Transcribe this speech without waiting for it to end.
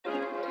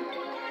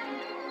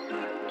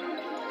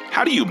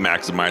How do you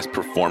maximize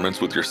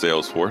performance with your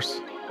sales force?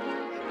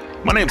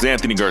 My name's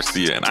Anthony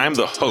Garcia, and I'm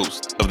the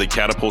host of the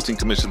Catapulting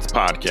Commissions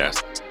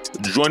podcast.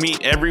 Join me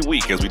every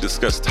week as we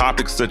discuss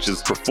topics such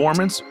as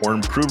performance or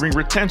improving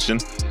retention,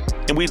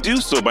 and we do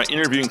so by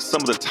interviewing some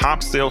of the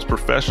top sales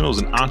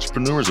professionals and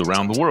entrepreneurs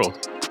around the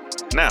world.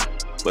 Now,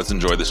 let's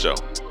enjoy the show.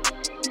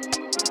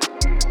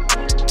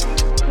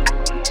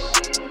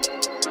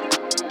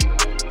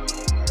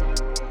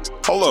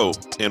 Hello,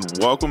 and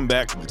welcome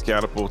back to the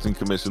Catapulting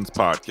Commissions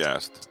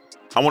podcast.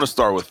 I want to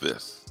start with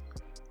this.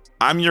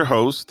 I'm your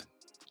host,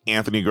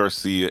 Anthony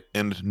Garcia,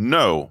 and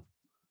no,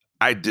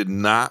 I did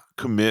not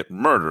commit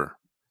murder.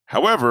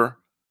 However,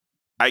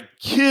 I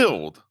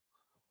killed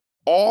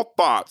all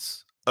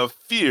thoughts of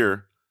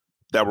fear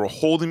that were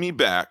holding me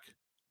back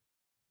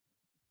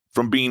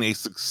from being a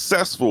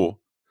successful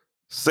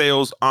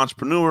sales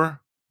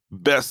entrepreneur,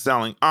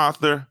 best-selling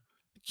author,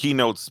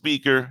 keynote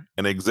speaker,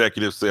 and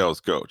executive sales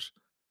coach.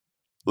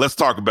 Let's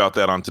talk about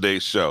that on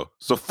today's show.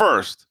 So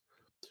first,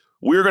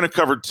 we're going to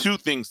cover two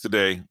things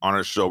today on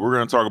our show. We're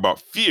going to talk about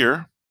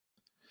fear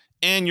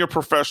and your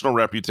professional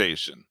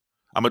reputation.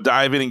 I'm going to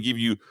dive in and give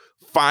you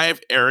 5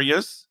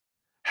 areas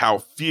how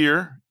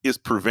fear is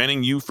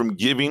preventing you from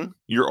giving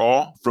your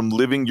all, from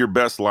living your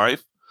best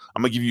life.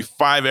 I'm going to give you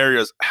 5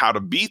 areas how to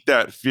beat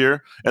that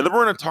fear. And then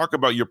we're going to talk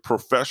about your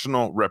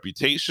professional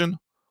reputation,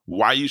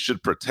 why you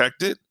should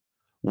protect it,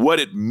 what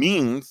it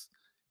means,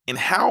 and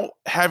how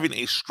having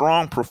a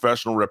strong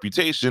professional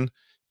reputation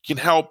can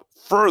help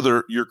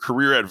further your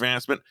career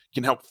advancement,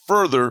 can help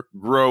further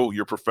grow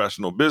your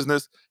professional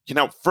business, can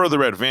help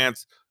further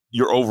advance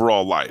your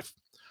overall life.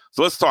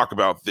 So let's talk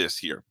about this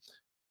here.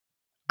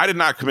 I did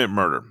not commit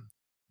murder.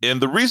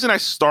 And the reason I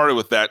started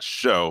with that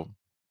show,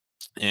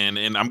 and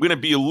I'm going to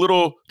be a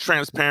little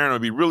transparent, I'll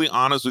be really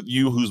honest with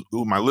you,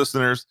 who my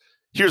listeners.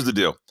 Here's the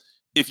deal.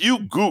 If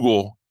you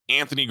Google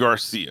Anthony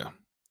Garcia,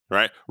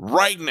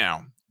 right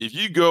now, if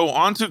you go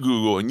onto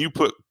Google and you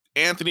put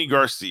Anthony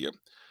Garcia,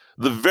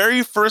 the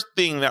very first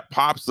thing that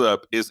pops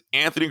up is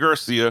Anthony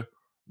Garcia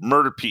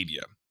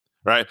Murderpedia,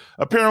 right?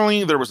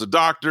 Apparently, there was a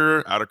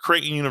doctor out of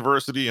Creighton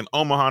University in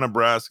Omaha,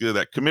 Nebraska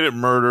that committed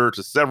murder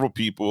to several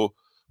people,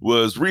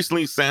 was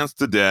recently sentenced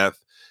to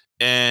death,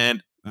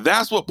 and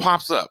that's what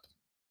pops up.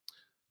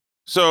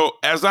 So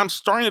as I'm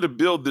starting to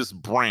build this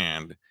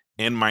brand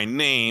and my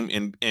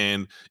name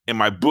and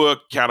my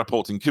book,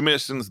 Catapulting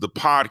Commissions, the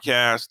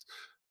podcast,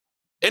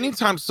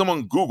 anytime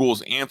someone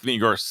Googles Anthony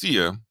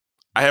Garcia,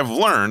 I have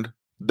learned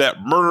that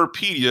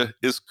Murderpedia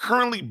is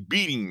currently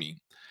beating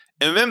me.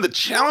 And then the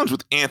challenge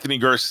with Anthony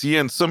Garcia,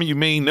 and some of you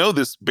may know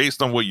this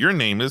based on what your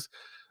name is,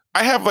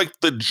 I have like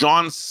the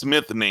John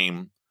Smith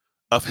name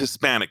of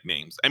Hispanic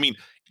names. I mean,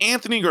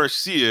 Anthony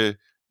Garcia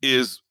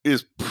is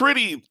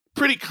pretty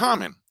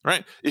common,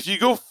 right? If you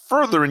go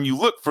further and you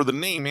look for the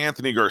name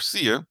Anthony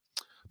Garcia,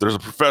 there's a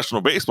professional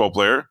baseball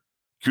player,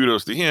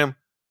 kudos to him,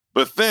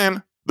 but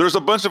then there's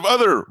a bunch of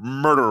other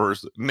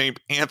murderers named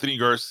Anthony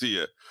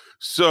Garcia.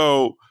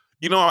 So,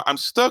 I'm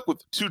stuck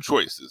with 2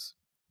 choices.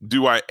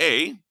 Do I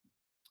A,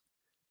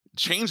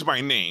 change my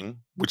name,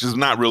 which is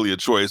not really a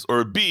choice,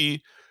 or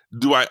B,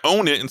 do I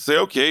own it and say,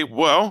 okay,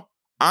 well,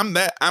 I'm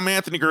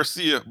Anthony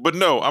Garcia, but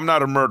no, I'm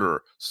not a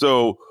murderer.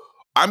 So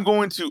I'm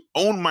going to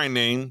own my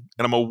name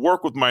and I'm going to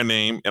work with my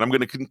name and I'm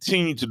going to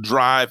continue to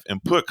drive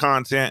and put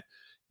content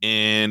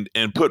and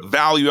put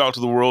value out to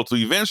the world. So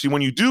eventually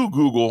when you do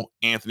Google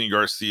Anthony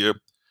Garcia,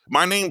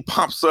 my name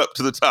pops up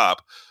to the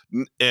top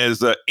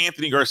as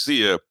Anthony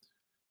Garcia,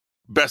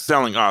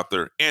 best-selling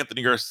author,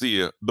 Anthony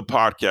Garcia, the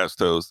podcast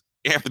host,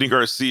 Anthony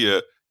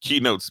Garcia,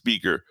 keynote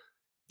speaker,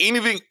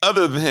 anything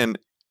other than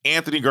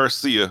Anthony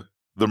Garcia,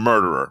 the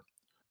murderer.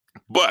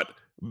 But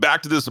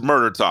back to this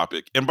murder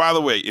topic. And by the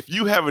way, if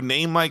you have a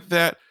name like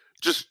that,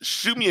 just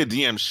shoot me a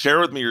DM, share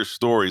with me your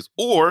stories.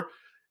 Or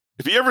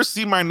if you ever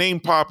see my name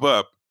pop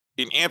up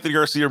in Anthony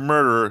Garcia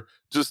murderer,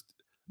 just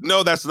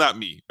know that's not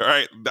me. All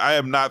right. I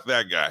am not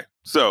that guy.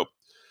 So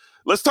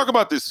let's talk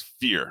about this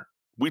fear.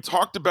 We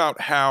talked about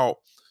how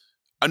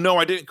I know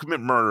I didn't commit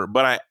murder,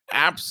 but I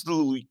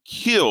absolutely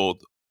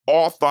killed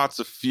all thoughts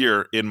of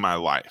fear in my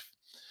life.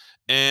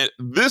 And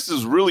this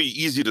is really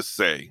easy to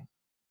say.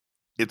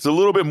 It's a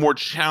little bit more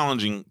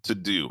challenging to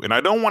do. And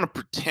I don't want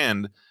to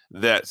pretend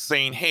that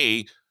saying,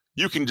 hey,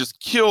 you can just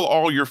kill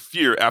all your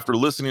fear after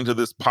listening to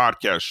this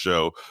podcast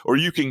show, or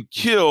you can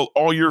kill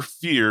all your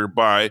fear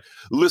by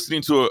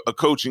listening to a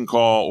coaching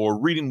call or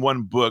reading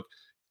one book.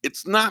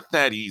 It's not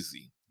that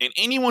easy. And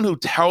anyone who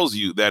tells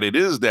you that it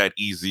is that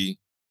easy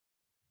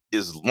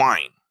is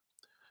lying,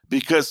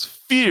 because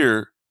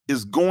fear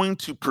is going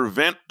to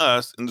prevent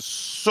us in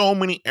so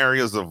many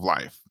areas of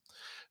life.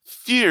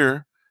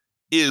 Fear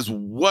is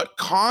what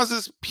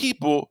causes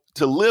people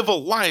to live a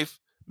life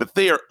that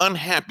they are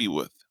unhappy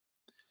with.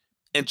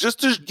 And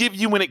just to give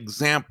you an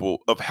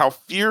example of how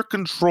fear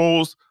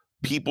controls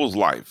people's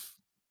life,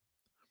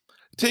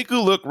 take a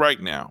look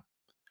right now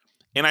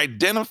and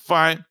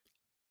identify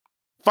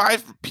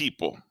 5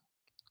 people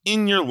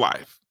in your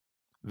life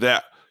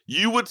that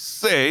you would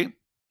say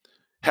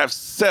have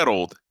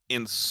settled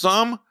in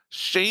some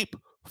shape,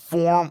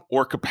 form,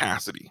 or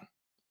capacity.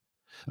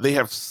 They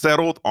have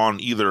settled on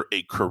either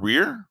a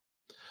career,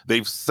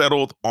 they've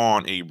settled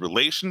on a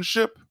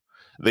relationship,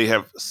 they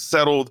have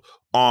settled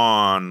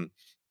on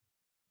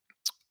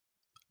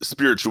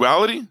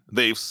spirituality,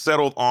 they've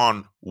settled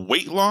on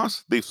weight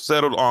loss, they've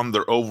settled on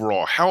their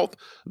overall health,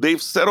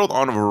 they've settled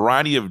on a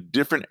variety of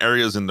different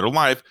areas in their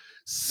life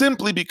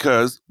simply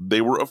because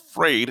they were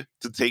afraid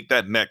to take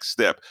that next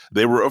step.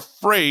 They were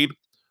afraid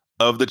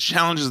of the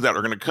challenges that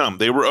are going to come.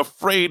 They were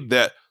afraid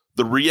that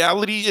the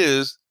reality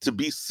is to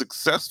be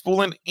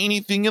successful in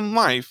anything in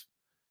life,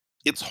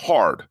 it's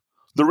hard.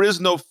 There is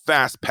no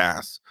fast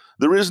pass.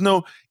 There is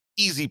no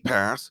easy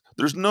pass.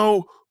 There's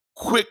no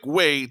quick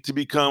way to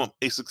become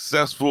a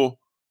successful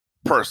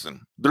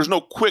person. There's no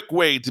quick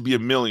way to be a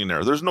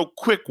millionaire. There's no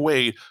quick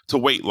way to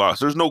weight loss.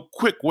 There's no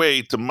quick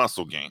way to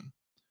muscle gain.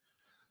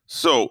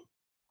 So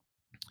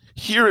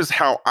here is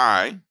how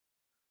I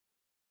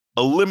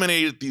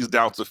eliminated these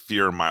doubts of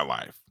fear in my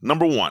life.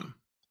 Number one,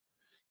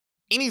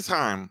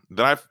 anytime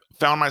that I've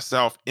found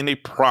myself in a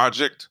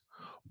project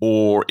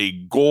or a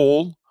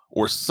goal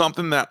or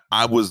something that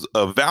I was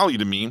of value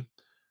to me,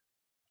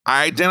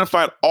 I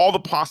identified all the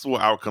possible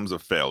outcomes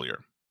of failure.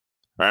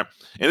 Right.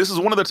 And this is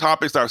one of the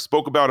topics that I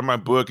spoke about in my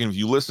book. And if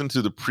you listen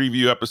to the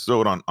preview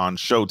episode on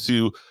show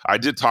 2, I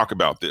did talk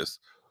about this.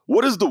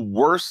 What is the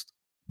worst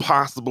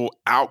possible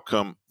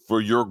outcome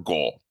for your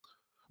goal?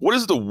 What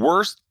is the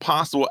worst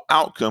possible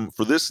outcome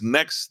for this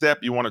next step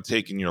you want to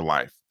take in your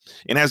life?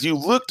 And as you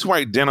look to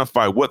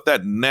identify what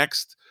that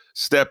next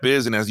step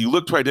is, and as you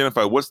look to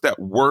identify what's that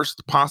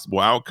worst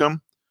possible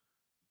outcome,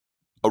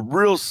 a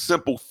real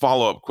simple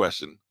follow-up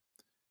question: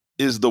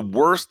 is the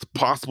worst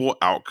possible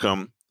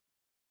outcome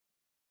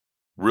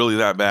really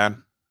that bad?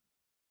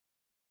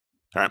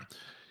 All right.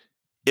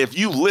 If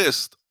you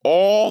list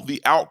all the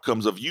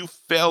outcomes of you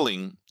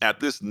failing at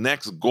this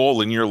next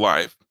goal in your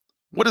life,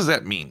 what does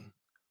that mean?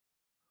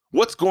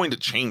 What's going to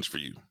change for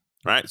you?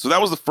 Right. So that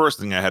was the first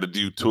thing I had to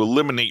do to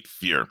eliminate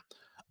fear.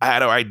 I had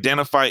to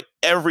identify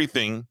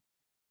everything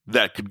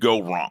that could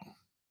go wrong.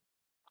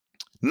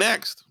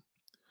 Next,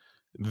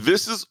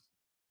 this is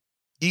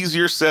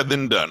easier said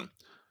than done.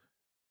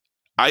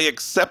 I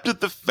accepted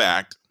the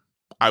fact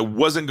I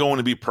wasn't going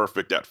to be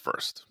perfect at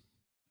first.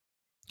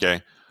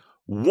 Okay.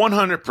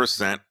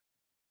 100%.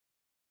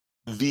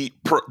 The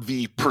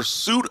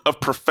pursuit of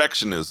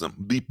perfectionism,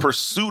 the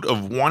pursuit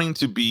of wanting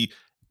to be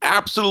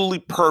absolutely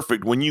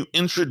perfect when you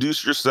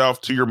introduce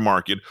yourself to your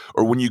market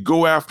or when you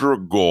go after a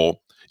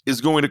goal is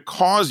going to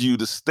cause you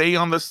to stay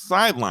on the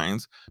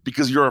sidelines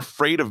because you're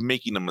afraid of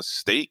making a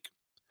mistake.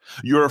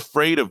 You're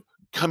afraid of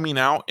coming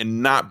out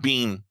and not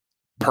being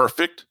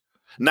perfect,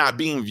 not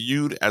being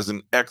viewed as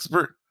an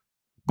expert.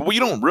 But what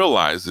you don't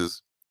realize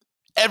is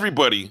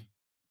everybody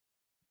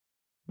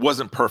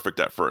wasn't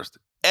perfect at first.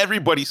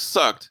 Everybody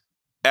sucked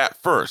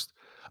at first.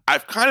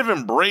 I've kind of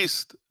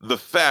embraced the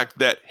fact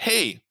that,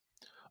 hey,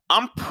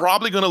 I'm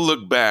probably going to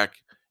look back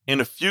in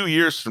a few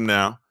years from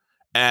now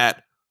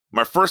at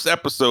my first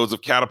episodes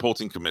of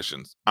Catapulting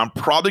Commissions. I'm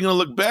probably going to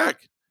look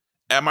back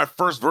at my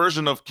first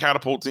version of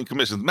Catapulting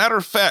Commissions. Matter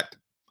of fact,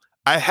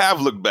 I have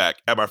looked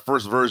back at my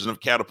first version of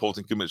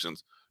Catapulting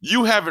Commissions.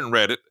 You haven't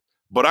read it,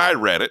 but I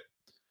read it,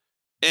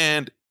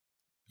 and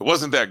it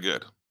wasn't that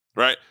good,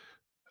 right?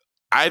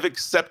 I've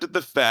accepted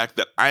the fact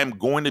that I am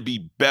going to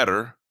be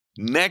better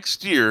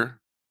next year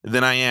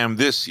than I am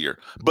this year.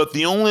 But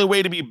the only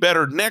way to be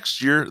better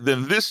next year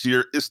than this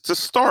year is to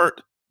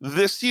start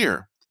this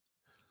year.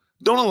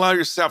 Don't allow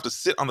yourself to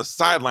sit on the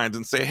sidelines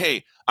and say,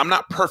 hey, I'm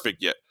not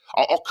perfect yet.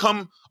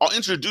 I'll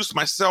introduce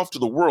myself to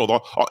the world.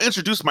 I'll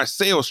introduce my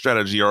sales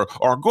strategy or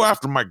go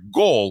after my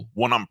goal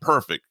when I'm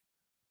perfect.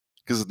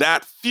 Because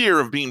that fear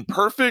of being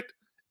perfect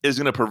is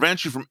going to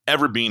prevent you from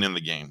ever being in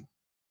the game.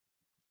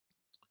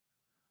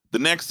 The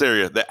next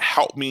area that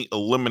helped me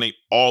eliminate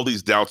all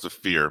these doubts of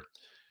fear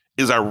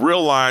is I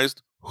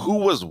realized who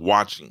was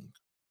watching.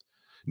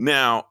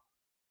 Now,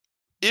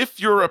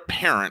 if you're a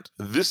parent,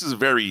 this is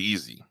very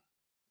easy.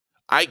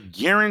 I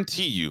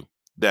guarantee you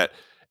that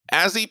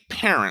as a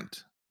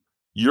parent,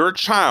 your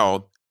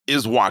child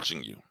is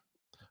watching you.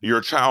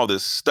 Your child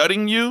is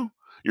studying you.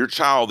 Your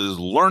child is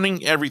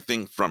learning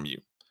everything from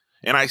you.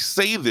 And I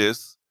say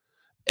this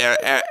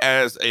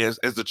as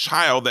a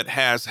child that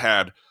has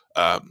had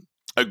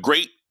a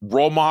great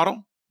role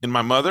model in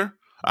my mother.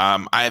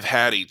 I've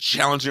had a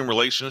challenging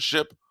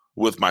relationship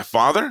with my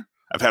father.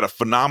 I've had a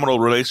phenomenal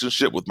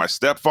relationship with my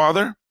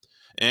stepfather.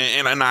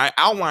 And I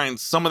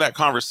outlined some of that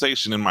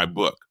conversation in my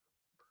book.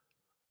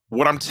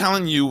 What I'm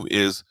telling you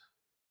is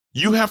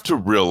you have to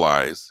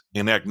realize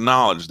and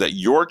acknowledge that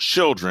your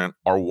children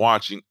are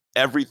watching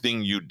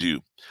everything you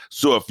do.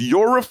 So if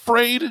you're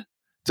afraid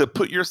to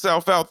put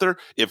yourself out there,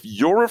 if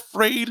you're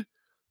afraid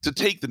to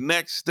take the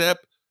next step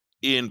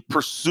in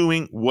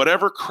pursuing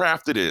whatever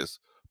craft it is,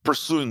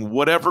 pursuing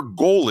whatever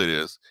goal it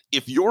is,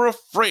 if you're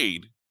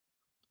afraid,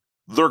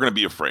 they're going to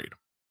be afraid.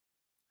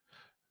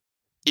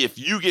 If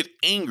you get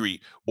angry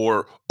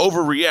or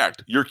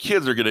overreact, your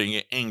kids are going to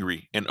get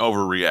angry and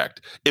overreact.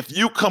 If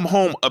you come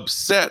home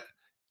upset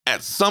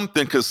at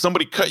something because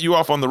somebody cut you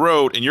off on the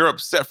road and you're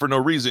upset for no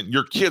reason,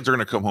 your kids are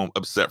going to come home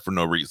upset for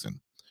no reason,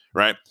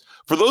 right?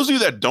 For those of you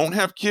that don't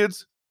have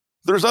kids,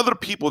 there's other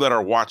people that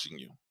are watching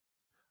you.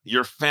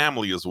 Your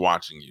family is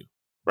watching you,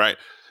 right?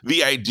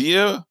 The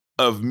idea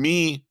of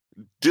me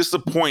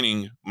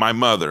disappointing my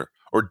mother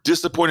or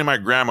disappointing my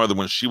grandmother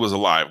when she was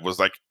alive was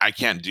like, I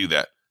can't do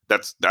that.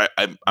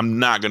 I'm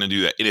not going to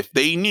do that. And if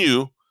they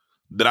knew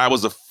that I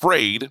was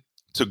afraid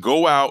to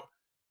go out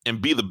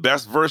and be the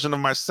best version of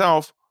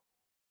myself,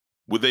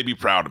 would they be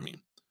proud of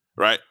me,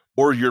 right?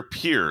 Or your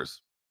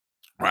peers,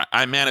 right?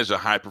 I manage a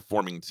high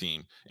performing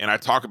team, and I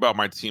talk about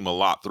my team a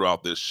lot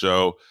throughout this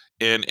show.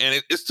 And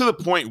it's to the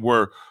point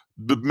where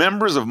the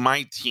members of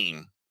my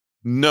team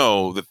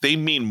know that they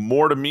mean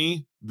more to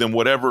me than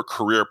whatever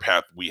career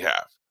path we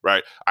have,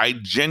 right? I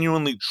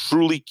genuinely,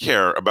 truly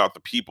care about the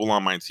people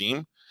on my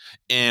team.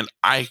 And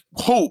I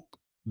hope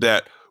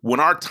that when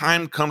our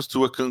time comes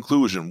to a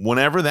conclusion,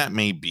 whenever that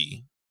may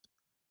be,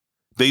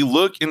 they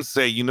look and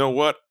say, you know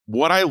what?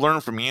 What I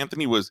learned from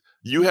Anthony was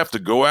you have to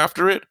go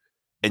after it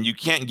and you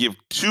can't give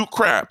two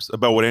craps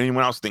about what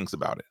anyone else thinks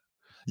about it.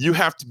 You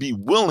have to be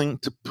willing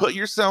to put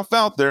yourself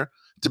out there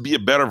to be a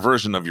better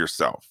version of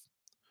yourself.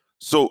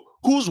 So,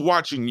 who's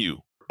watching you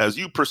as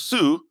you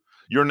pursue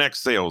your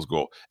next sales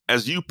goal,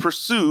 as you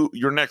pursue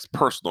your next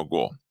personal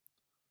goal?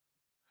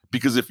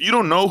 Because if you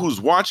don't know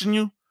who's watching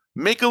you,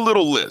 make a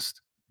little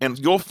list and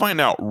you'll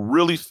find out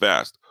really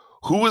fast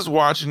who is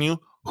watching you,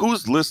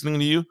 who's listening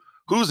to you,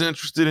 who's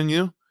interested in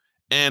you.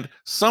 And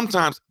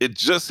sometimes it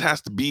just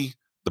has to be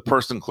the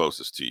person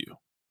closest to you,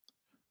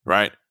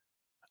 right?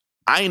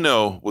 I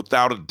know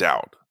without a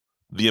doubt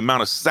the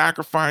amount of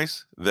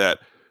sacrifice that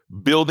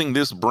building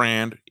this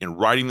brand and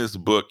writing this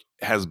book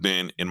has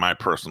been in my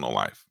personal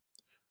life,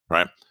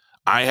 right?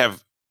 I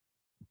have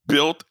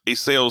built a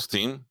sales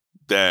team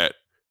that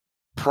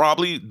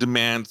probably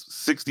demands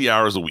 60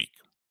 hours a week.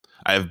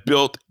 I have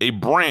built a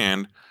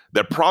brand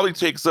that probably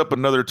takes up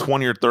another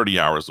 20 or 30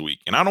 hours a week.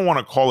 And I don't want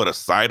to call it a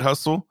side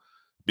hustle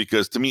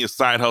because to me, a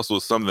side hustle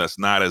is something that's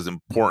not as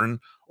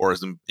important or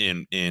as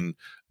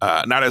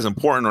not as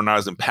important or not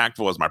as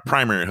impactful as my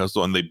primary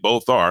hustle. And they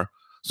both are.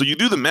 So you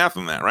do the math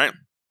on that, right?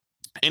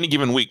 Any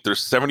given week,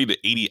 there's 70 to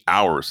 80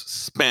 hours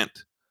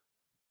spent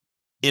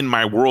in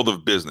my world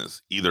of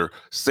business, either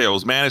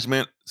sales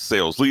management,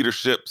 sales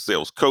leadership,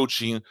 sales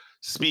coaching,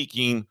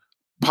 speaking,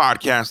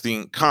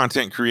 podcasting,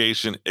 content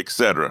creation,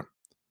 etc.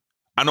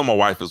 I know my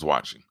wife is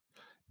watching,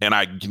 and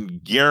I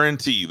can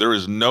guarantee there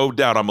is no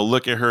doubt I'm gonna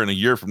look at her in a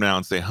year from now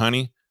and say,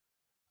 honey,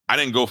 I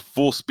didn't go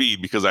full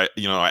speed because I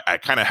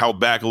kind of held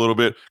back a little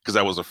bit because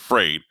I was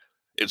afraid.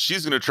 And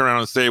she's gonna turn around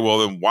and say, well,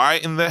 then why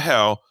in the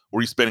hell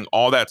were you spending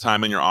all that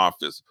time in your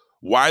office?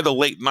 Why the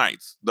late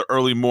nights, the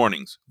early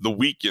mornings, the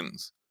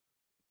weekends,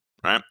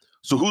 right?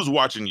 So who's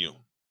watching you?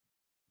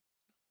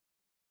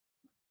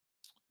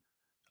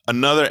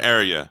 Another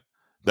area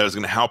that is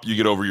going to help you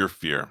get over your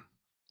fear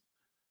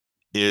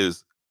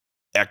is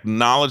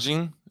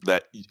acknowledging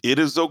that it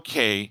is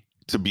okay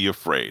to be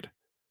afraid,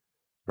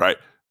 right?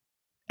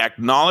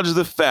 Acknowledge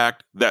the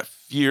fact that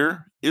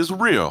fear is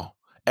real.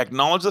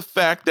 Acknowledge the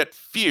fact that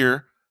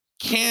fear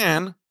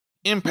can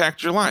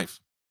impact your life.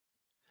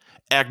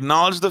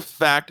 Acknowledge the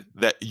fact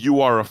that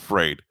you are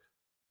afraid.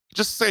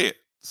 Just say it.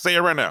 Say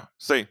it right now.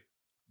 Say,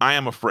 I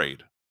am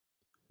afraid.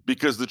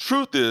 Because the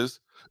truth is,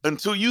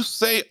 until you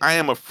say, I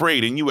am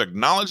afraid, and you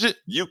acknowledge it,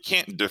 you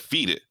can't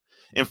defeat it.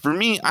 And for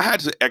me, I had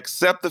to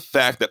accept the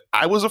fact that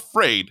I was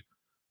afraid.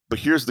 But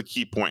here's the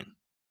key point.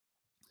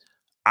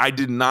 I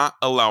did not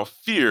allow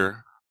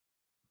fear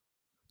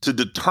to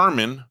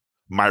determine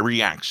my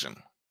reaction.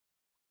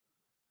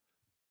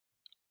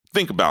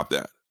 Think about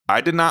that.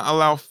 I did not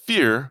allow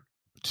fear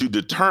to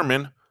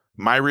determine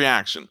my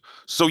reaction.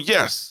 So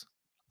yes,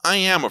 I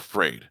am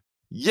afraid.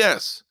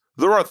 Yes,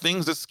 there are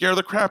things that scare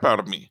the crap out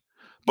of me,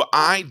 but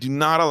I do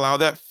not allow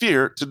that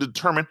fear to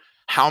determine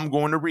how I'm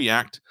going to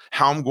react,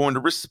 how I'm going to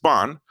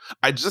respond.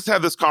 I just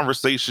had this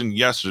conversation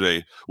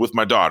yesterday with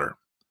my daughter.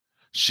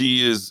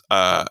 She is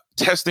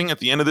testing at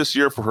the end of this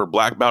year for her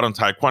black belt in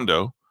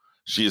Taekwondo.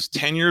 She is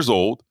 10 years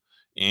old,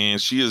 and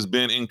she has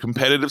been in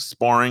competitive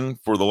sparring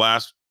for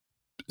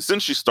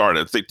since she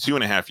started, I'd say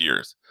 2.5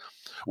 years.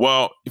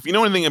 Well, if you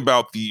know anything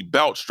about the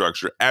belt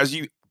structure, as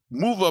you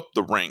move up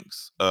the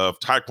ranks of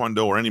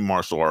Taekwondo or any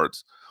martial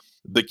arts,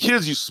 the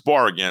kids you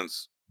spar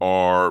against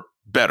are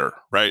better,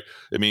 right?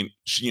 I mean,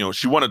 she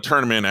won a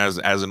tournament as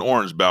an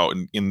orange belt,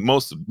 and in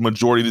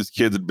majority of these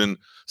kids had been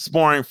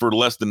sparring for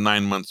less than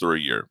 9 months or a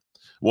year.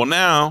 Well,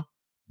 now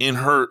in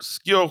her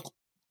skill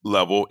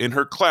level, in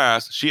her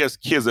class, she has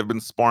kids that have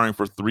been sparring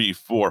for 3,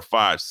 4,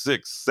 5,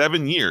 6,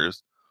 7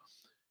 years.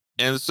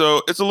 And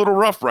so it's a little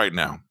rough right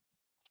now.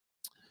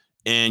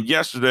 And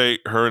yesterday,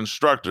 her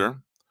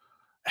instructor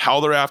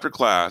held her after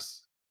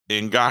class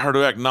and got her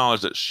to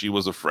acknowledge that she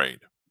was afraid.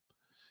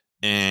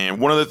 And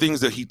one of the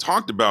things that he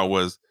talked about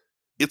was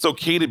it's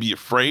okay to be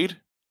afraid,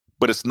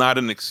 but it's not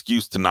an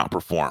excuse to not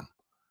perform.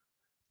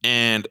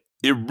 And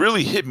it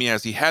really hit me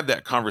as he had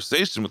that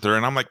conversation with her.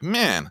 And I'm like,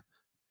 man,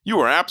 you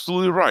are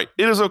absolutely right.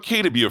 It is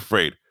okay to be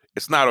afraid.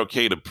 It's not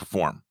okay to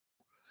perform.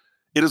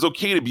 It is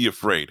okay to be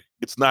afraid.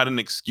 It's not an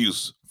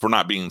excuse for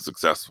not being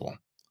successful,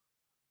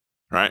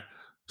 right?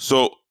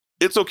 So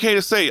it's okay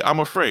to say, I'm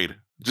afraid.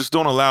 Just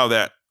don't allow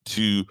that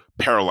to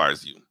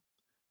paralyze you.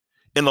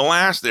 In the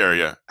last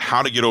area,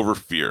 how to get over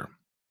fear,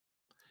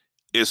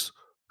 is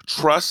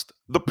trust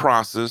the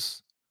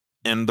process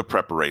and the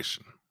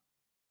preparation.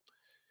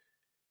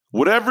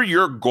 Whatever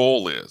your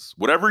goal is,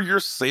 whatever your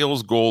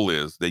sales goal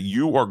is that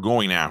you are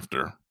going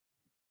after,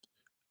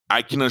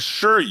 I can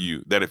assure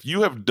you that if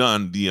you have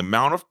done the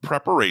amount of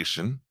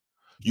preparation,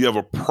 you have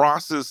a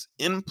process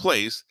in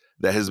place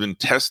that has been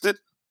tested,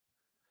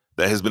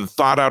 that has been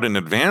thought out in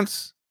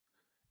advance,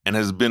 and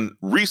has been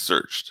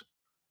researched,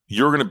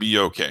 you're going to be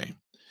okay.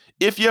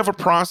 If you have a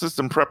process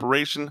and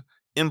preparation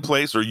in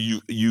place, or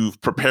you've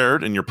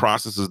prepared and your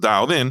process is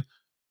dialed in,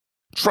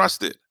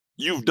 trust it.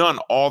 You've done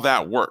all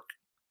that work.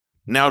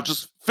 Now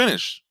just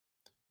finish,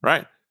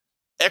 right?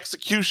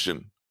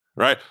 Execution,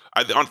 right?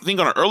 I think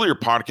on an earlier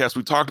podcast,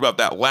 we talked about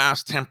that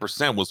last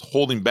 10% was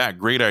holding back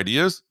great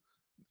ideas.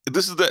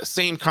 This is the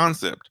same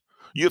concept.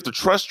 You have to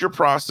trust your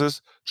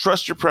process,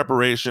 trust your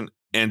preparation,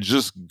 and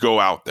just go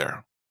out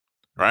there,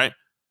 right?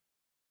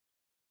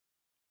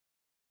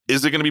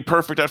 Is it going to be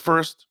perfect at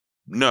first?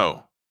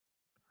 No.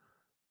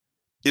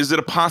 Is it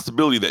a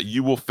possibility that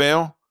you will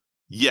fail?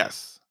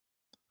 Yes.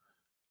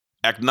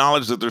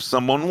 Acknowledge that there's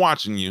someone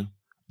watching you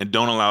and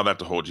don't allow that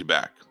to hold you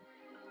back.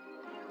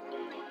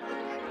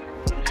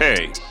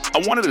 Hey,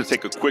 I wanted to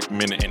take a quick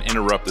minute and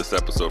interrupt this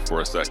episode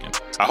for a second.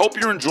 I hope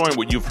you're enjoying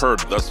what you've heard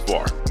thus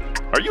far.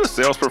 Are you a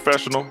sales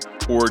professional,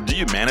 or do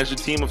you manage a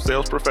team of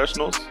sales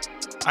professionals?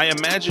 I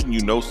imagine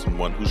you know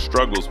someone who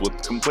struggles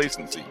with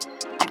complacency.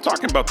 I'm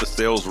talking about the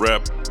sales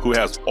rep who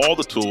has all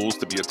the tools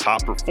to be a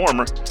top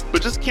performer,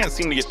 but just can't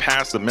seem to get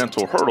past the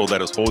mental hurdle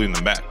that is holding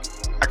them back.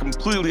 I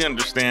completely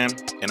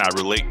understand, and I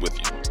relate with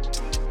you.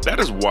 That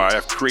is why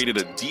I've created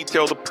a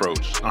detailed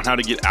approach on how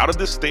to get out of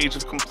this stage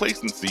of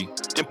complacency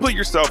and put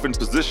yourself in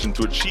position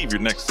to achieve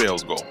your next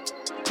sales goal.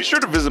 Be sure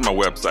to visit my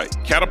website,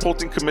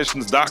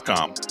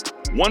 catapultingcommissions.com.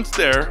 Once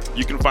there,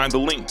 you can find the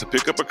link to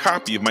pick up a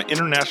copy of my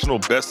international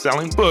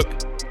best-selling book,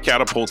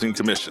 Catapulting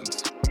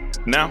Commissions.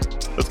 Now,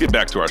 let's get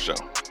back to our show.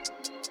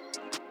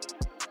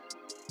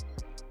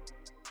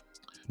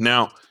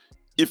 Now,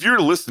 if you're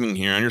listening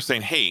here and you're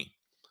saying, hey,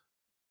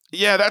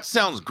 yeah, that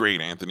sounds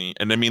great, Anthony.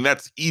 And I mean,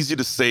 that's easy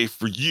to say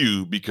for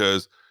you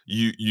because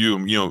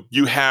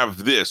you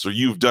have this or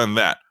you've done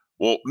that.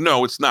 Well,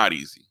 no, it's not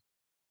easy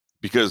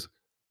because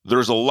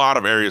there's a lot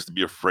of areas to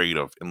be afraid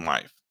of in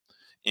life.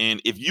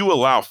 And if you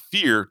allow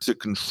fear to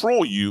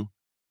control you,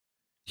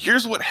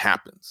 here's what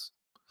happens.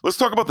 Let's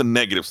talk about the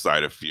negative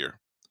side of fear.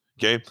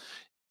 Okay.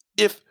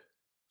 If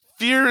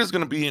fear is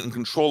going to be in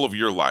control of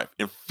your life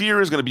and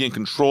fear is going to be in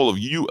control of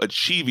you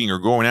achieving or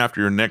going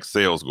after your next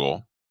sales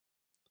goal,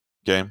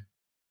 okay.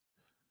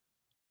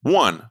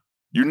 One,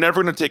 you're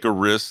never going to take a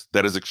risk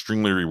that is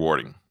extremely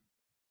rewarding,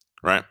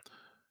 right?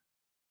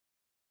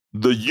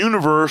 The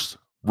universe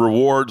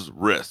rewards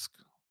risk.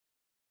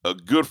 A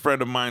good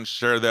friend of mine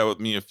shared that with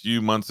me a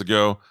few months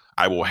ago.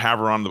 I will have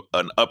her on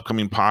an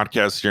upcoming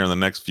podcast here in the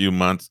next few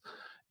months,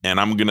 and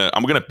I'm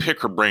gonna pick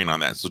her brain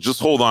on that. So just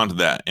hold on to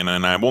that, and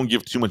I won't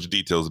give too much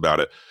details about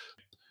it.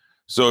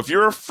 So if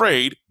you're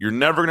afraid, you're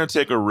never going to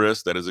take a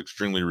risk that is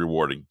extremely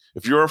rewarding.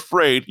 If you're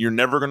afraid, you're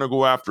never going to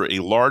go after a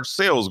large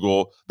sales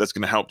goal that's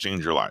going to help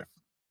change your life.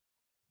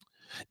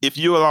 If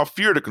you allow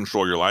fear to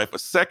control your life, a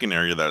second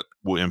area that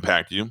will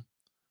impact you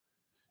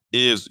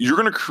is you're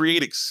going to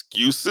create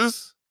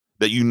excuses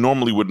that you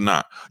normally would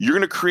not. You're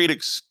going to create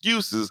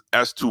excuses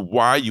as to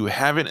why you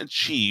haven't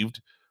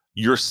achieved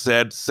your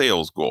said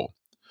sales goal.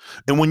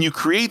 And when you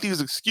create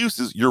these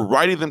excuses, you're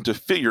writing them to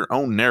fit your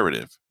own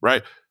narrative,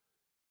 right?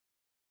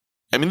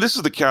 I mean, this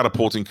is the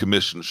Catapulting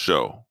Commission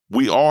show.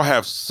 We all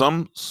have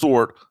some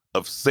sort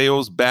of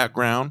sales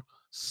background,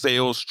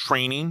 sales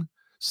training,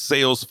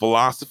 sales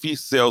philosophy,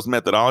 sales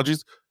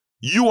methodologies.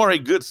 You are a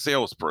good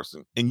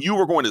salesperson, and you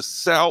are going to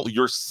sell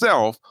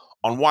yourself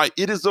on why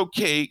it is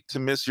okay to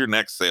miss your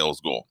next sales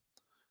goal.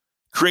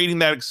 Creating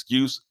that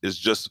excuse is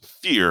just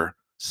fear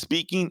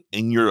speaking,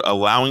 and you're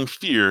allowing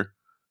fear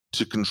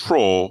to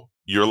control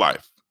your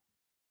life.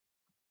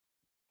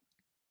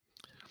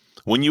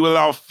 When you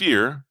allow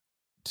fear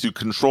to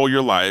control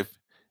your life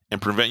and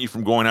prevent you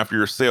from going after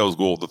your sales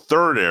goal, the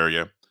third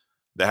area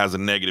that has a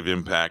negative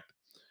impact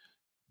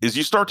is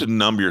you start to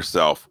numb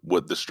yourself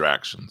with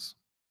distractions.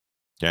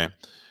 Okay.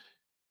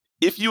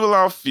 If you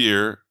allow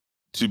fear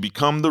to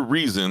become the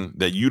reason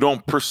that you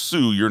don't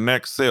pursue your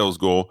next sales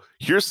goal,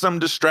 here's some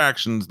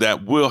distractions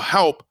that will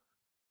help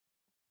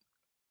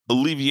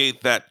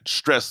alleviate that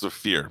stress of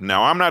fear.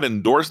 Now, I'm not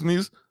endorsing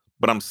these,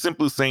 but I'm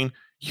simply saying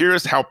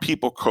here's how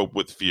people cope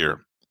with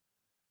fear.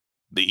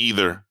 They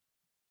either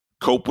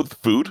cope with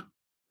food,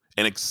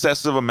 an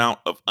excessive amount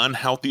of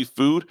unhealthy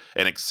food,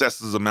 an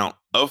excessive amount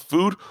of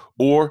food,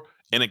 or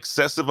an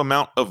excessive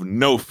amount of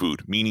no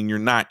food, meaning you're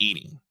not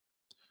eating.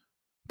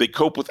 They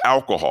cope with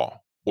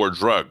alcohol or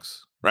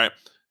drugs, right?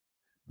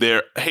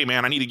 Hey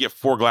man, I need to get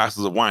 4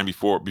 glasses of wine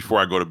before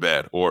I go to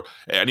bed, or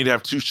hey, I need to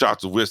have 2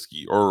 shots of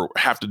whiskey, or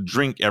have to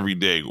drink every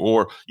day,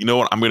 or you know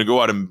what, I'm going to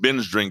go out and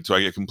binge drink till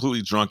I get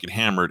completely drunk and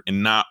hammered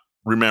and not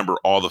remember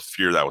all the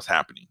fear that was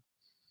happening.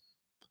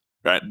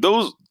 Right?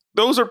 Those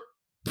are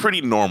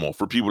pretty normal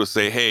for people to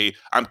say, hey,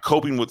 I'm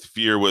coping with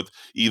fear with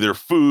either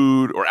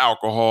food or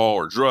alcohol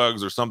or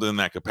drugs or something in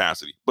that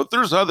capacity. But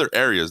there's other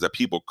areas that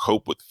people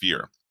cope with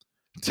fear.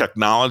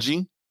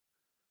 Technology,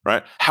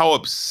 right? How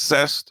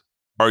obsessed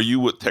are you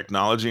with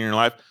technology in your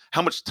life?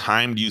 How much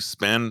time do you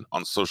spend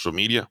on social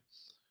media,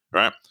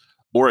 right?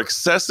 Or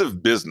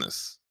excessive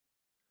business.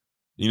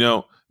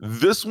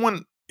 This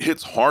one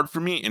hits hard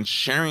for me, and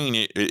sharing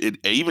it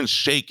I even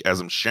shake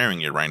as I'm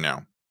sharing it right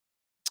now.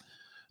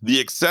 The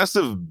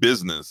excessive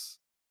business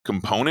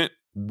component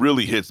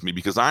really hits me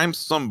because I'm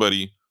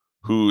somebody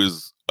who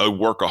is a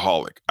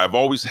workaholic. I've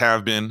always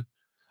have been.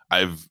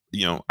 I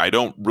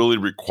don't really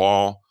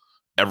recall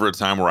ever a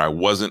time where I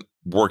wasn't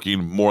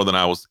working more than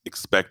I was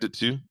expected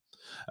to.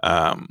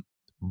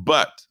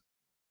 But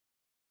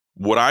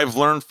what I've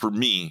learned for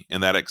me in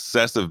that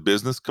excessive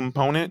business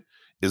component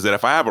is that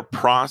if I have a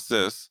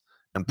process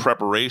and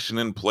preparation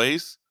in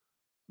place,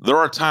 there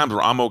are times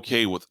where I'm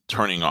okay with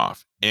turning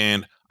off.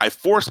 And I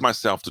force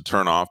myself to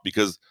turn off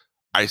because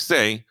I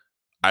say,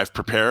 I've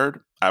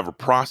prepared, I have a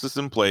process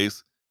in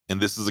place, and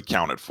this is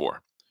accounted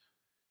for.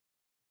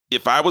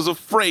 If I was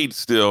afraid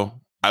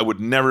still, I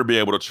would never be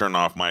able to turn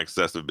off my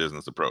excessive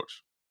business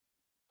approach.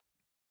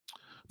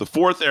 The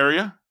fourth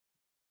area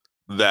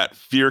that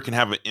fear can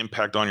have an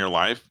impact on your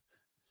life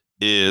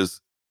is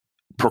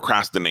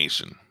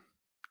procrastination.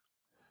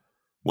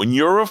 When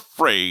you're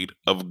afraid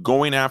of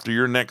going after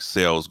your next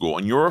sales goal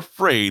and you're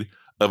afraid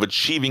of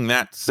achieving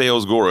that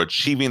sales goal or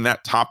achieving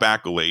that top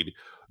accolade,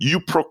 you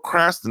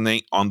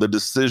procrastinate on the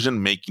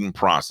decision making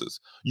process.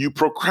 You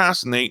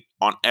procrastinate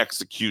on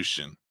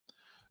execution.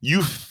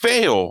 You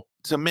fail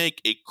to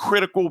make a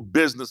critical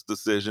business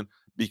decision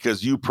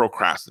because you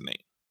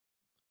procrastinate,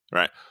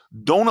 right?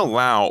 Don't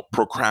allow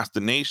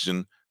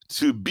procrastination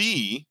to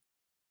be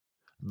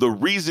the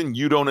reason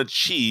you don't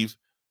achieve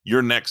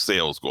your next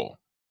sales goal.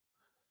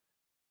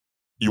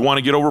 You want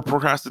to get over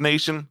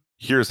procrastination?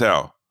 Here's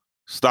how.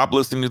 Stop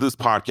listening to this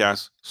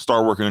podcast.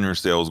 Start working on your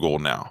sales goal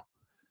now.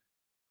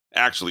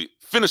 Actually,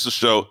 finish the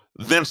show,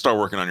 then start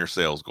working on your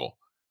sales goal.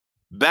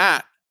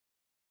 That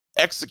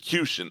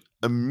execution,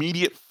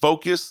 immediate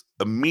focus,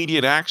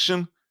 immediate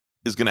action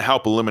is going to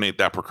help eliminate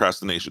that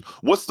procrastination.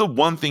 What's the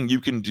one thing you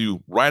can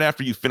do right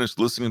after you finish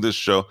listening to this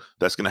show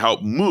that's going to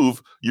help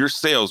move your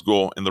sales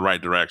goal in the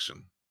right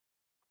direction?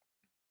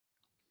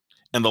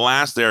 And the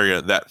last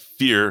area that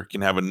fear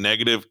can have a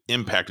negative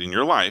impact in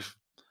your life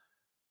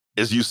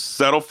is you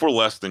settle for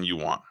less than you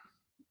want.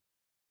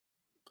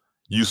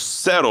 You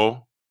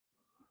settle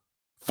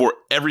for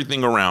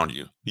everything around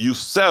you. You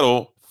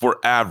settle for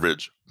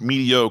average,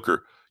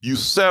 mediocre. You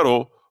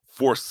settle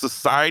for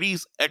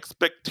society's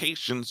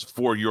expectations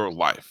for your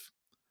life.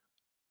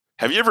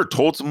 Have you ever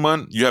told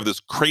someone you have this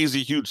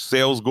crazy huge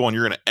sales goal and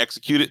you're going to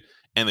execute it,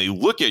 and they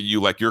look at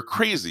you like you're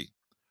crazy,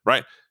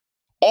 right?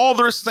 All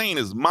they're saying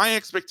is my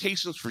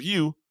expectations for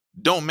you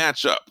don't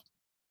match up.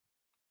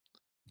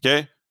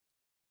 Okay?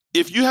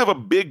 If you have a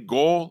big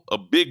goal, a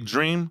big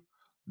dream,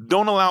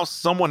 don't allow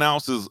someone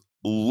else's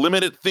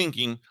limited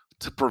thinking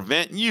to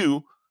prevent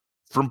you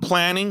from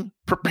planning,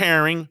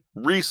 preparing,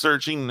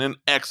 researching, and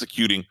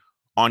executing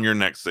on your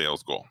next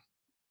sales goal.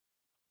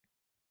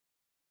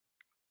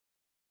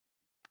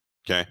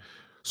 Okay.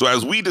 So,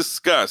 as we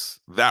discuss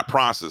that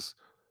process,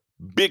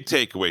 big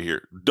takeaway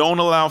here, don't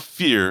allow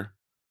fear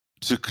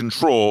to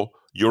control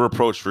your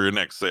approach for your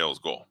next sales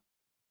goal.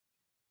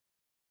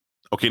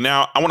 Okay.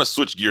 Now, I want to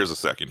switch gears a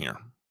second here.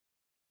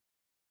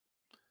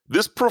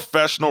 This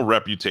professional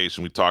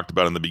reputation we talked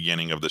about in the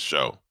beginning of the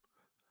show.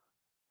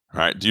 All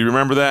right. Do you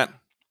remember that?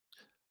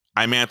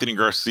 I'm Anthony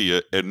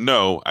Garcia, and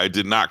no, I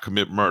did not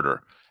commit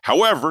murder.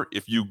 However,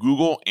 if you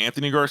Google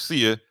Anthony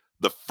Garcia,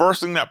 the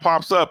first thing that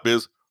pops up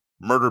is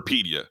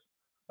Murderpedia,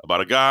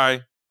 about a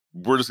guy,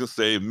 we're just going to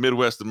say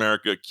Midwest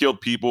America,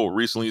 killed people,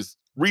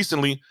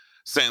 recently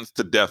sentenced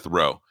to death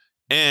row.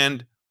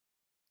 And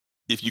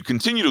if you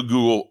continue to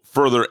Google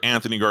further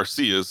Anthony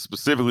Garcias,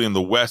 specifically in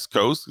the West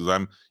Coast, because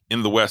I'm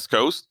in the West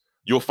Coast,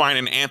 you'll find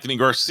an Anthony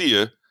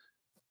Garcia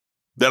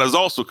that has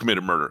also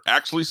committed murder.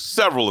 Actually,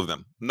 several of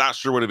them. Not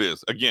sure what it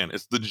is. Again,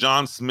 it's the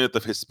John Smith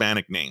of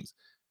Hispanic names.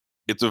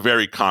 It's a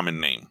very common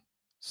name.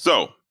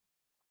 So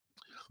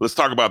let's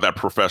talk about that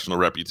professional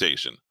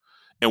reputation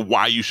and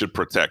why you should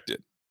protect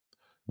it.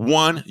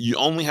 One, you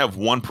only have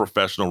one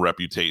professional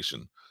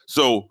reputation.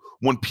 So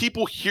when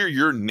people hear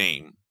your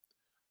name,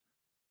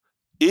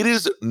 it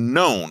is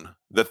known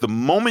that the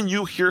moment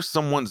you hear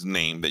someone's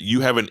name that you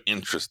have an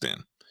interest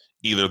in,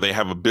 either they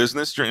have a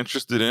business you're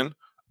interested in,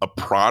 a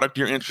product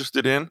you're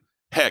interested in.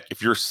 Heck,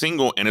 if you're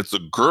single and it's a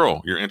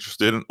girl you're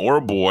interested in, or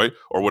a boy,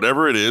 or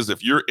whatever it is,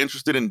 if you're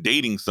interested in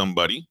dating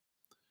somebody,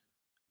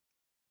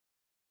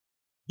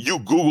 you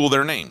Google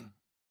their name.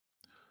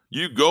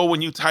 You go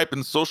when you type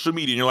in social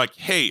media and you're like,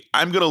 hey,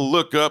 I'm going to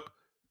look up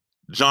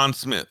John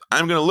Smith.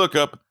 I'm going to look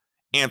up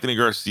Anthony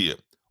Garcia.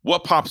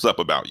 What pops up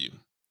about you?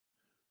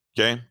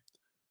 Okay.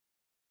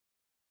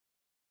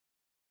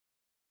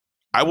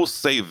 I will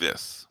say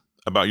this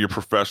about your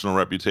professional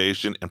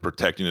reputation and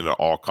protecting it at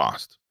all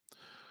costs.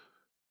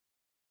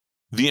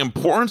 The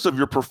importance of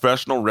your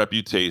professional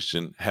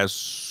reputation has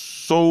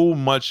so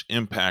much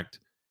impact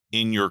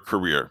in your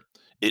career.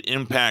 It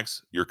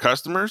impacts your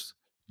customers,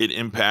 it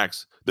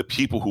impacts the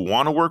people who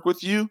want to work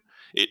with you,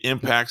 it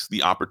impacts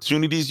the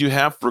opportunities you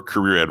have for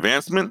career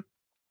advancement.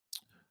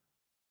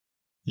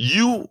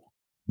 You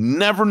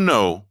never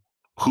know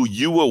who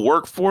you will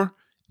work for,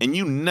 and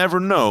you never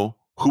know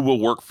who will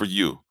work for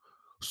you.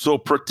 So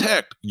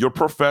protect your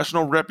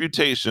professional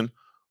reputation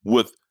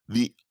with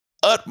the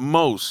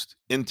utmost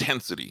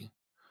intensity.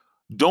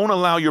 Don't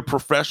allow your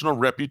professional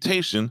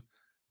reputation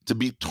to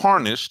be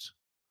tarnished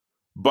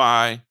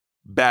by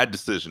bad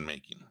decision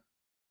making.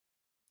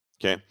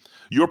 Okay.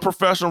 Your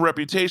professional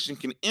reputation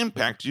can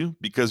impact you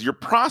because your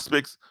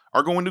prospects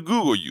are going to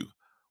Google you.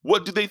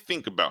 What do they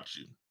think about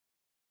you?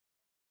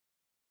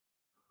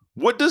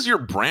 What does your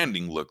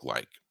branding look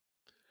like?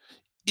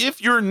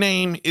 If your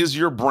name is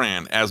your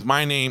brand, as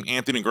my name,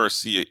 Anthony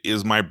Garcia,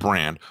 is my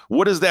brand,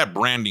 what does that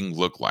branding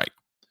look like?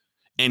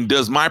 And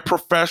does my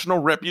professional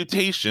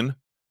reputation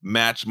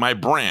match my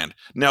brand?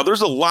 Now,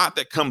 there's a lot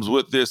that comes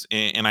with this,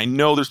 and I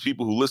know there's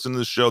people who listen to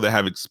this show that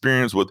have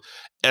experience with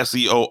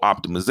SEO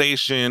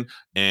optimization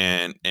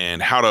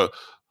and how to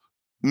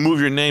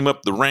move your name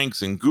up the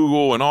ranks in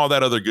Google and all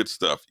that other good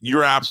stuff.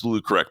 You're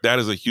absolutely correct. That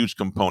is a huge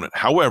component.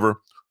 However,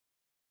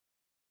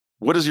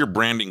 what does your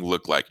branding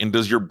look like? And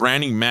does your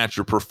branding match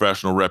your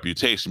professional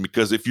reputation?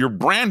 Because if your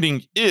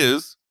branding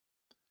is,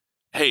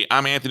 hey,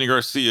 I'm Anthony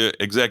Garcia,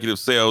 executive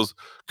sales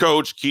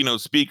coach,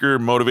 keynote speaker,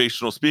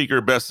 motivational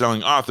speaker,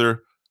 best-selling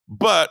author,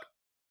 but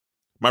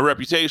my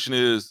reputation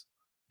is,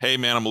 hey,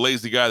 man, I'm a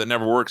lazy guy that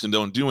never works and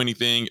don't do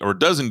anything or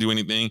doesn't do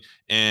anything.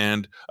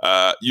 And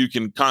you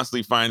can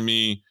constantly find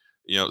me,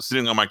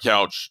 sitting on my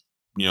couch,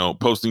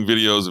 posting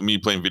videos of me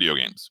playing video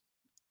games.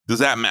 Does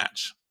that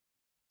match?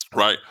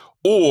 Right?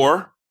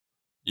 Or,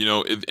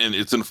 and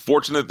it's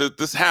unfortunate that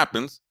this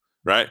happens,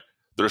 right?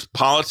 There's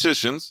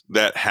politicians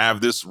that have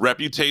this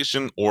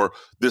reputation or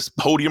this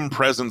podium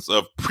presence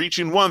of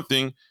preaching one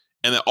thing,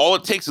 and that all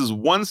it takes is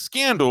one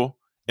scandal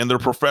and their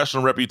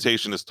professional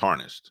reputation is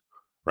tarnished,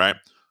 right?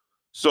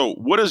 So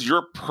what does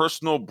your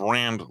personal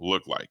brand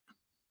look like?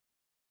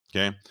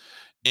 Okay.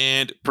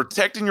 And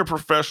protecting your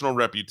professional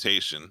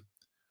reputation,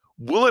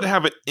 will it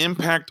have an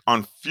impact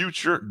on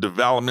future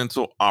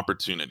developmental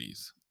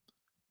opportunities?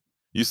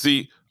 You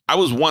see, I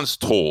was once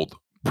told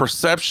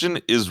perception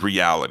is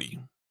reality.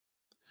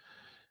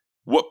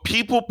 What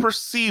people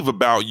perceive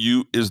about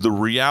you is the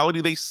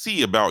reality they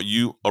see about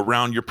you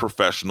around your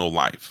professional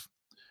life.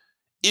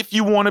 If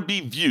you want to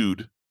be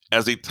viewed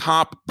as a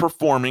top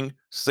performing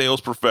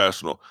sales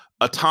professional,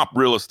 a top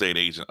real estate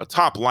agent, a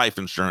top life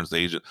insurance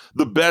agent,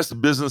 the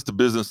best business to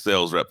business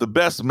sales rep, the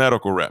best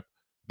medical rep,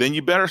 then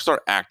you better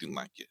start acting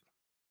like it.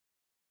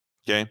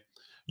 Okay.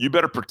 You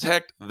better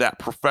protect that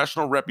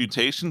professional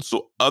reputation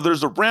so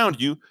others around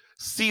you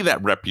see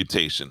that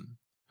reputation.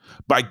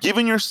 By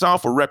giving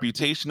yourself a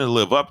reputation to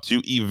live up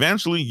to,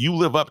 eventually you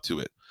live up to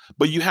it.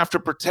 But you have to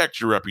protect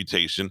your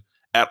reputation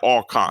at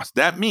all costs.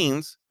 That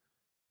means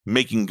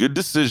making good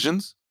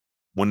decisions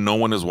when no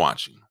one is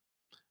watching.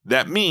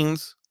 That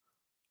means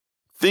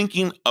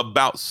thinking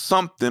about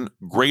something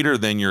greater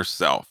than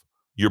yourself,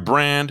 your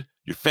brand,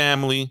 your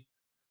family,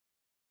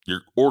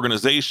 your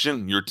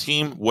organization, your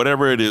team,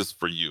 whatever it is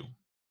for you.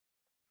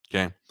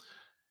 Okay.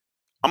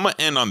 I'm going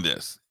to end on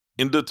this.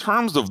 In the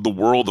terms of the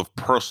world of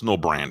personal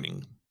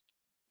branding,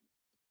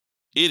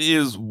 it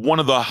is one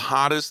of the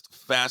hottest,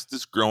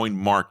 fastest growing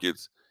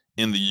markets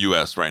in the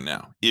US right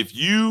now. If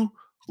you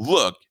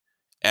look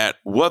at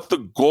what the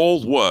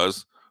goal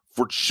was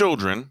for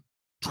children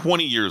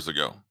 20 years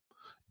ago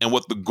and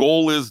what the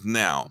goal is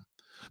now,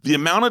 the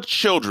amount of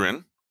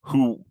children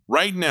who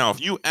right now,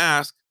 if you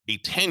ask a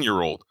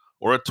 10-year-old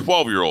or a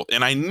 12-year-old,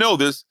 and I know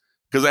this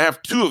because I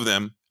have two of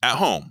them at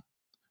home,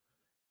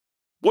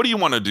 what do you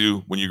want to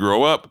do when you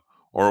grow up?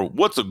 Or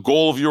what's a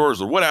goal of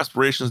yours? Or what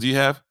aspirations do you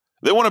have?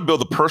 They want to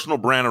build a personal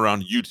brand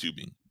around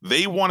YouTubing.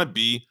 They want to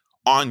be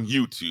on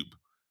YouTube.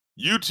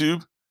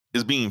 YouTube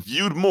is being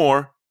viewed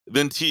more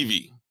than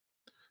TV.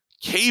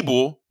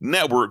 Cable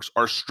networks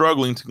are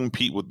struggling to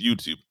compete with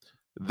YouTube.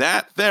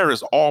 That there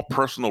is all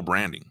personal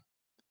branding,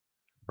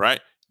 right?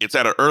 It's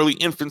at an early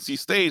infancy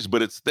stage,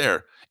 but it's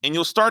there. And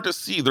you'll start to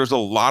see there's a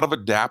lot of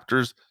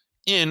adapters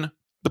in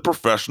the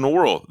professional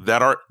world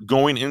that are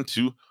going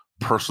into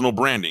personal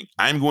branding.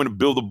 I'm going to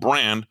build a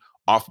brand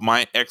off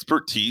my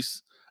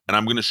expertise, and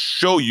I'm going to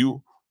show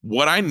you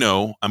what I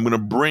know. I'm going to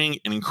bring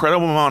an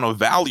incredible amount of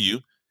value,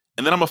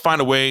 and then I'm going to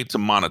find a way to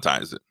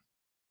monetize it.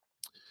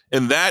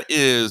 And that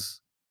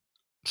is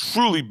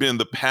truly been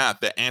the path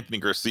that Anthony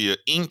Garcia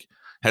Inc.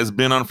 has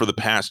been on for the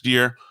past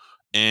year.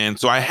 And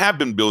so I have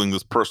been building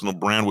this personal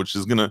brand, which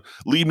is going to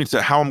lead me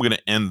to how I'm going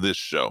to end this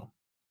show. All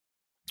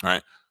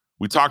right.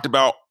 We talked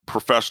about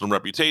professional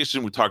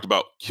reputation. We talked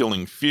about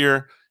killing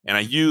fear. And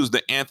I use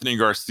the Anthony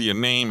Garcia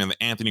name and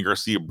the Anthony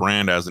Garcia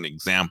brand as an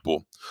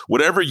example.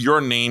 Whatever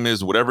your name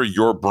is, whatever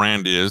your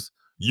brand is,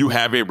 you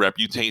have a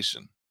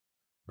reputation,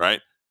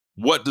 right?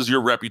 What does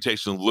your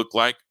reputation look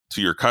like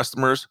to your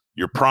customers,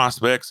 your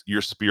prospects,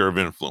 your sphere of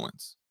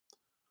influence?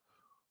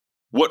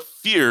 What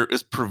fear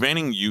is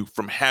preventing you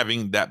from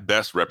having that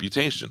best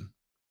reputation?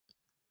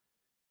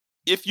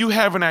 If you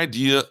have an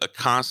idea, a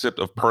concept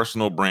of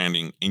personal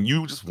branding, and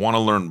you just want to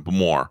learn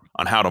more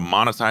on how to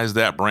monetize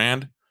that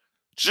brand,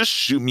 just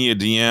shoot me a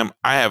DM.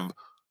 I have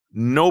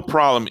no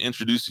problem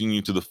introducing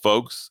you to the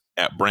folks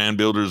at Brand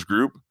Builders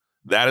Group.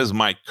 That is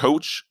my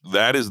coach.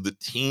 That is the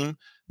team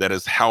that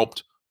has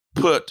helped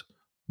put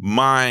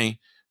my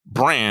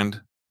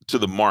brand to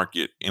the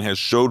market and has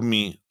showed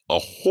me a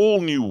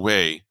whole new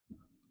way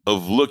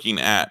of looking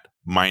at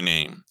my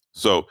name.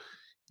 So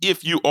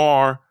if you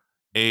are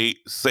a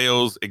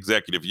sales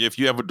executive, if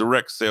you have a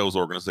direct sales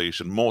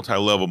organization,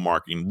 multi-level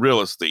marketing,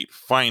 real estate,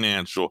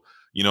 financial,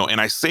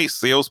 and I say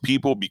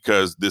salespeople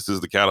because this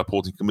is the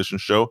Catapulting Commission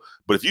show,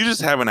 but if you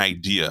just have an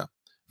idea,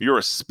 if you're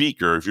a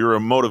speaker, if you're a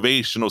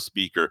motivational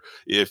speaker,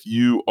 if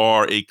you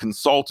are a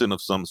consultant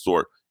of some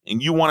sort,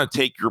 and you want to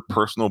take your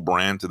personal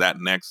brand to that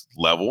next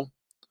level,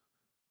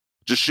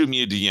 just shoot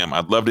me a DM.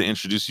 I'd love to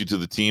introduce you to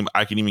the team.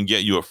 I can even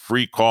get you a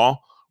free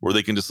call where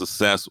they can just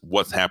assess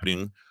what's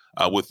happening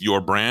with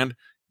your brand.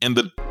 And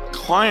the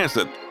clients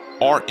that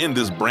are in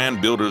this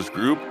Brand Builders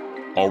Group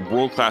are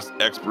world-class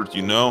experts,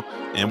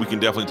 and we can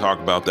definitely talk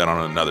about that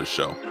on another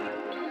show.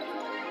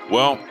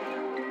 Well,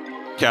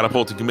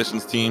 Catapulting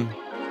Commissions team,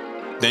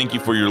 thank you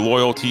for your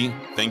loyalty.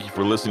 Thank you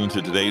for listening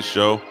to today's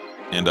show,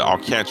 and I'll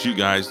catch you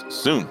guys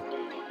soon.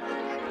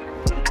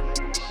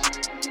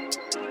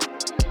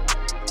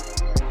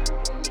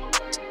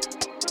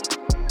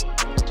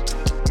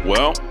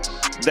 Well,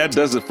 that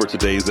does it for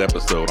today's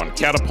episode on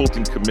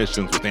Catapulting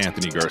Commissions with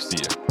Anthony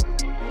Garcia.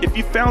 If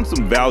you found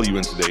some value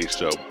in today's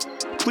show,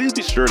 please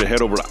be sure to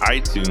head over to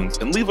iTunes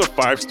and leave a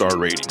 5-star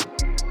rating.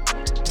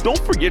 Don't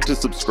forget to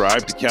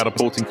subscribe to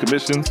Catapulting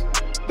Commissions.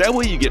 That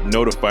way you get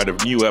notified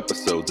of new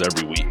episodes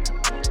every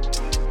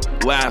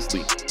week.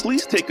 Lastly,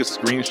 please take a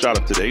screenshot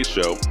of today's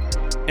show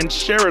and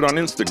share it on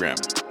Instagram.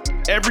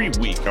 Every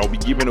week, I'll be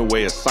giving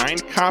away a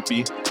signed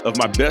copy of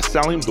my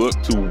best-selling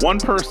book to one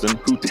person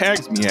who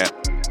tags me at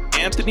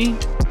Anthony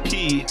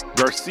P.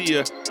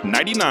 Garcia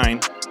 99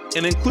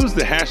 and includes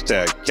the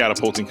hashtag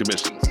Catapulting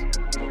Commissions.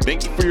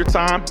 Thank you for your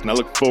time, and I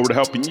look forward to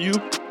helping you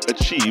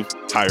achieve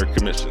higher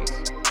commissions.